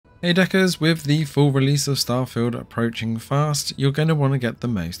Hey Deckers, with the full release of Starfield approaching fast, you're going to want to get the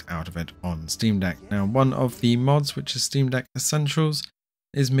most out of it on Steam Deck. Now, one of the mods, which is Steam Deck Essentials,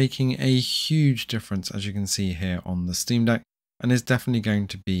 is making a huge difference, as you can see here on the Steam Deck, and is definitely going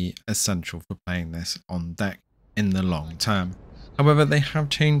to be essential for playing this on deck in the long term. However, they have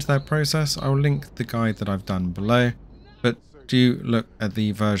changed their process. I'll link the guide that I've done below, but do look at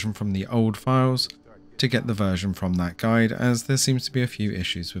the version from the old files to get the version from that guide, as there seems to be a few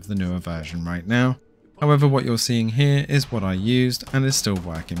issues with the newer version right now. However, what you're seeing here is what I used and is still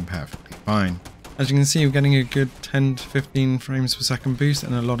working perfectly fine. As you can see, we're getting a good 10 to 15 frames per second boost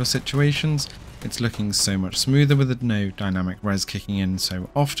in a lot of situations. It's looking so much smoother with no dynamic res kicking in so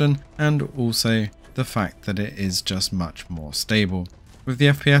often, and also the fact that it is just much more stable. With the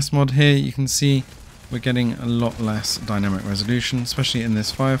FPS mod here, you can see we're getting a lot less dynamic resolution, especially in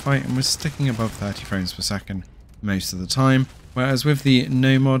this firefight, and we're sticking above 30 frames per second most of the time. Whereas with the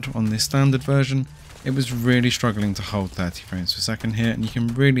no mod on the standard version, it was really struggling to hold 30 frames per second here, and you can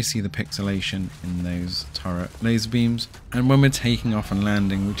really see the pixelation in those turret laser beams. And when we're taking off and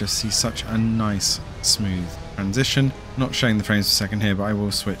landing, we just see such a nice, smooth transition. Not showing the frames per second here, but I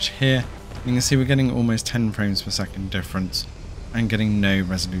will switch here. You can see we're getting almost 10 frames per second difference and getting no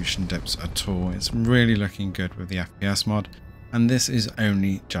resolution dips at all. It's really looking good with the FPS mod, and this is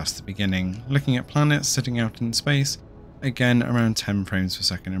only just the beginning. Looking at planets sitting out in space, again around 10 frames per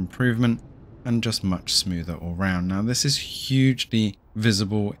second improvement, and just much smoother all round. Now this is hugely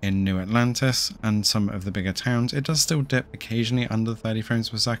visible in New Atlantis and some of the bigger towns. It does still dip occasionally under 30 frames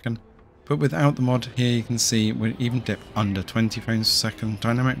per second, but without the mod here you can see we even dip under 20 frames per second.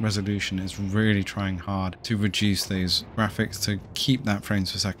 Dynamic resolution is really trying hard to reduce those graphics to keep that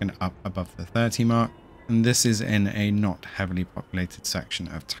frames per second up above the 30 mark, and this is in a not heavily populated section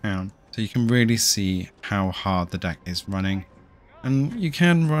of town, so you can really see how hard the deck is running. And you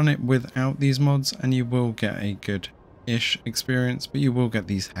can run it without these mods and you will get a good-ish experience, but you will get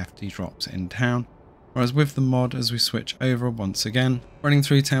these hefty drops in town. Whereas with the mod, as we switch over once again, running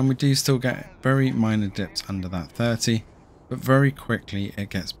through town, we do still get very minor dips under that 30, but very quickly it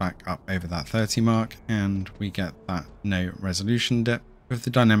gets back up over that 30 mark and we get that no resolution dip, with the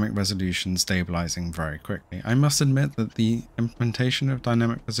dynamic resolution stabilizing very quickly. I must admit that the implementation of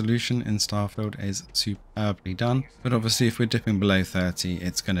dynamic resolution in Starfield is superbly done, but obviously if we're dipping below 30,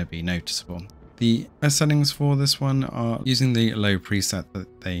 it's going to be noticeable. The best settings for this one are using the low preset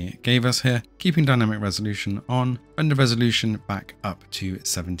that they gave us here, keeping dynamic resolution on, render resolution back up to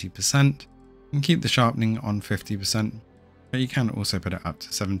 70%, and keep the sharpening on 50%, but you can also put it up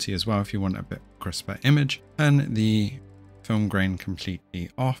to 70 as well if you want a bit crisper image, and the film grain completely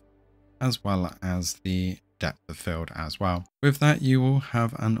off, as well as the depth of field as well. With that, you will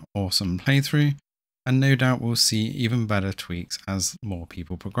have an awesome playthrough, and no doubt we'll see even better tweaks as more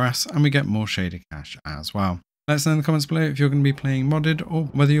people progress and we get more shader cache as well. Let us know in the comments below if you're going to be playing modded or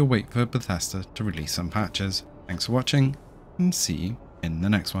whether you'll wait for Bethesda to release some patches. Thanks for watching and see you in the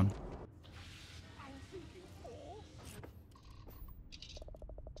next one.